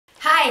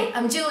Hi,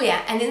 I'm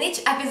Giulia, and in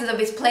each episode of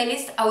this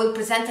playlist I will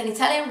present an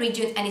Italian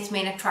region and its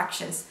main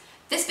attractions.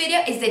 This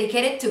video is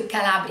dedicated to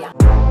Calabria.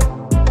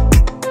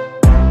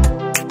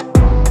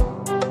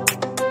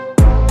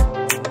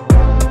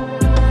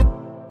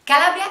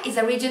 Calabria is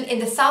a region in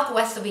the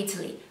southwest of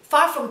Italy,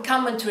 far from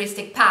common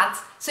touristic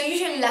paths, so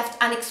usually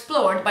left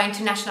unexplored by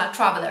international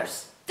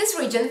travelers. This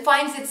region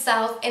finds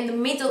itself in the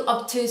middle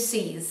of two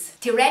seas.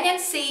 Tyrrhenian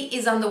Sea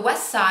is on the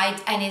west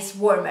side and is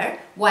warmer,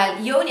 while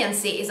Ionian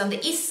Sea is on the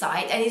east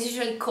side and is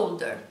usually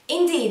colder.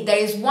 Indeed, there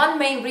is one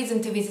main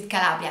reason to visit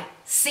Calabria: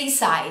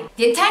 seaside.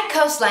 The entire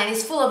coastline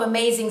is full of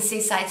amazing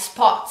seaside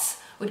spots,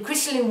 with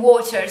crystalline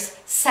waters,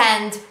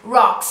 sand,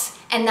 rocks,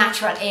 and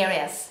natural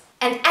areas.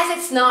 And as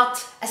it's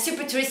not a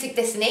super touristic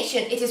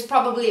destination, it is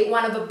probably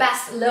one of the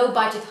best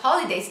low-budget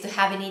holidays to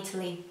have in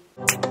Italy.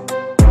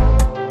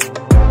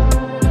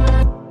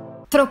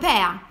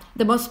 Tropea,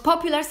 the most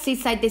popular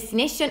seaside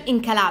destination in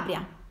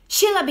Calabria.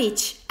 Scilla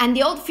beach and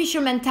the old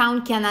fisherman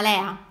town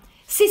Chianalea.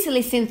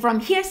 Sicily seen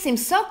from here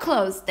seems so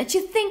close that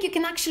you think you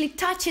can actually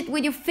touch it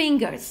with your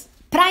fingers.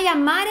 Praia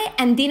Mare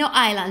and Dino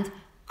Island,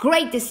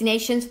 great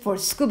destinations for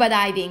scuba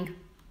diving.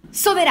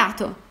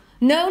 Soverato,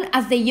 known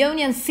as the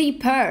Ionian Sea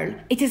Pearl,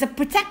 it is a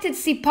protected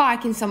sea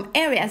park in some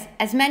areas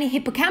as many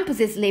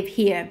hippocampuses live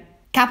here.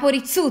 Capo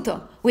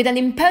Rizzuto, with an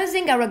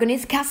imposing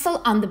Aragonese castle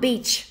on the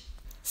beach.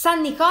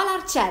 San Nicola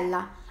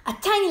Arcella, a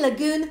tiny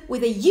lagoon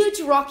with a huge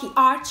rocky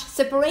arch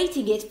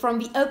separating it from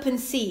the open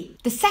sea.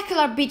 The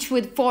secular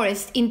beechwood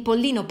forest in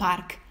Pollino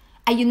Park,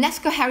 a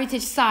UNESCO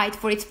heritage site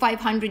for its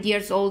 500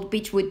 years old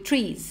beechwood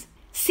trees.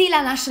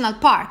 Scilla National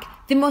Park,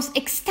 the most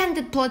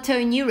extended plateau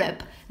in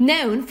Europe,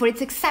 known for its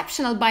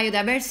exceptional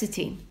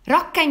biodiversity.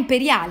 Rocca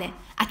Imperiale,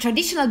 a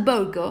traditional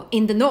borgo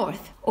in the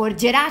north, or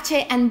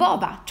Gerace and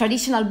Bova,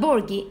 traditional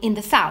borghi in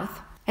the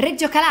south.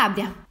 Reggio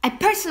Calabria. I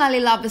personally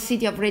love the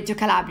city of Reggio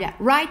Calabria,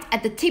 right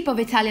at the tip of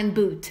Italian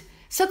boot,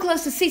 so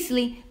close to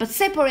Sicily but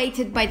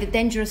separated by the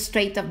dangerous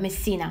Strait of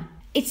Messina.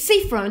 Its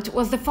seafront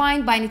was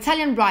defined by an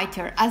Italian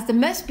writer as the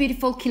most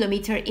beautiful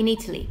kilometer in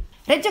Italy.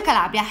 Reggio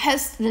Calabria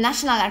hosts the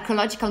National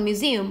Archaeological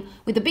Museum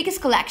with the biggest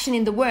collection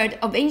in the world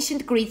of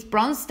ancient Greek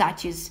bronze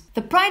statues.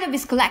 The pride of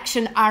this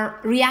collection are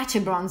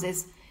Riace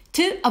bronzes,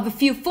 two of the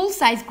few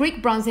full-size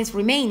Greek bronzes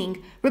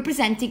remaining,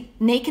 representing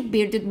naked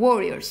bearded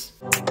warriors.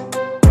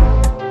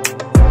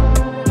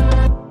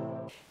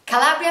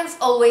 Calabrians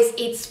always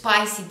eat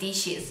spicy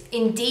dishes.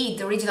 Indeed,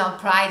 the regional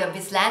pride of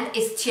this land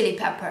is chili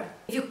pepper.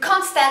 If you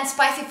can't stand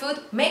spicy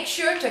food, make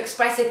sure to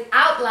express it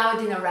out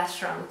loud in a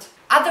restaurant.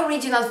 Other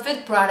regional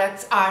food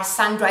products are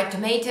sun-dried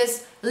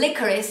tomatoes,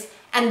 licorice,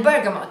 and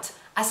bergamot,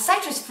 a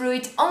citrus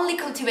fruit only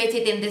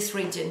cultivated in this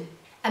region.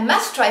 A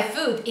must-try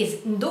food is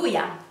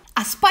nduja,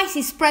 a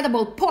spicy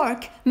spreadable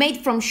pork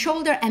made from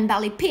shoulder and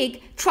belly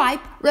pig,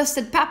 tripe,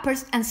 roasted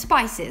peppers, and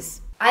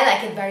spices. I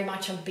like it very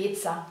much on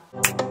pizza.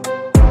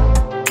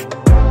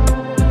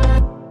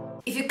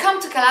 If you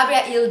come to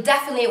Calabria, you'll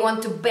definitely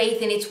want to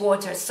bathe in its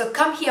waters, so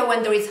come here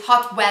when there is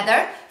hot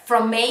weather,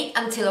 from May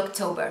until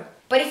October.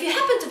 But if you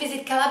happen to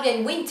visit Calabria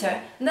in winter,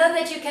 know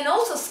that you can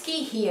also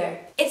ski here.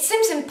 It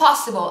seems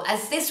impossible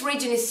as this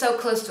region is so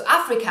close to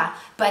Africa,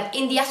 but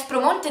in the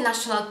Aspromonte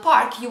National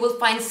Park you will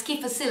find ski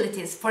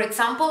facilities, for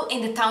example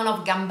in the town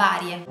of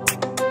Gambarie.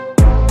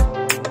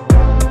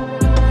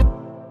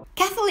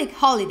 Catholic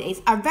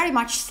holidays are very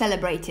much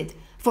celebrated.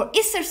 For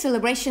Easter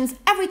celebrations,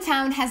 every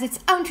town has its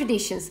own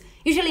traditions,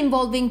 usually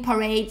involving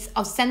parades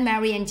of St.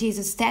 Mary and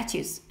Jesus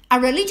statues. A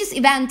religious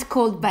event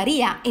called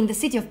Baria in the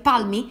city of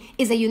Palmi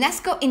is a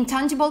UNESCO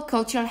intangible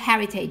cultural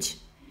heritage.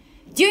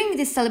 During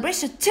this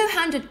celebration,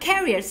 200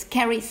 carriers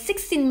carry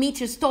 16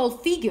 meters tall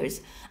figures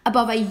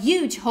above a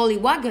huge holy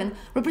wagon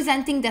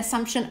representing the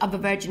Assumption of the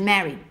Virgin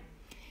Mary.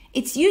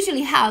 It's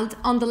usually held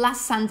on the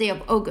last Sunday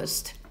of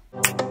August.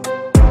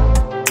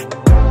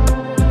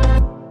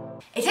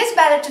 It is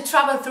better to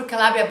travel through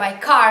Calabria by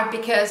car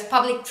because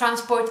public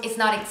transport is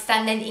not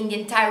extended in the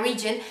entire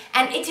region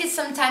and it is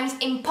sometimes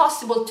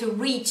impossible to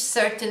reach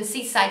certain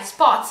seaside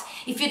spots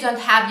if you don't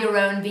have your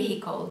own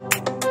vehicle.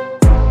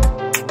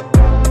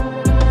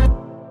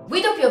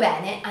 Guido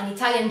Piovene, an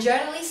Italian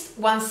journalist,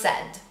 once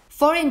said,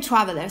 "Foreign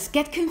travelers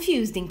get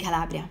confused in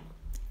Calabria.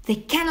 They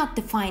cannot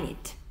define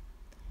it.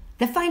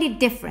 They find it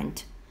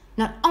different,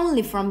 not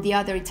only from the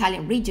other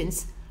Italian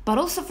regions, but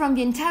also from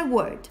the entire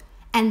world.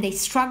 And they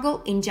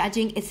struggle in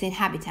judging its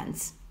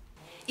inhabitants."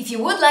 If you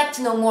would like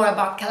to know more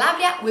about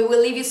Calabria, we will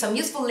leave you some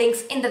useful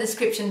links in the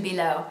description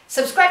below.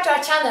 Subscribe to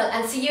our channel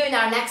and see you in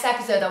our next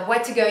episode of Where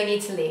to Go in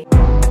Italy.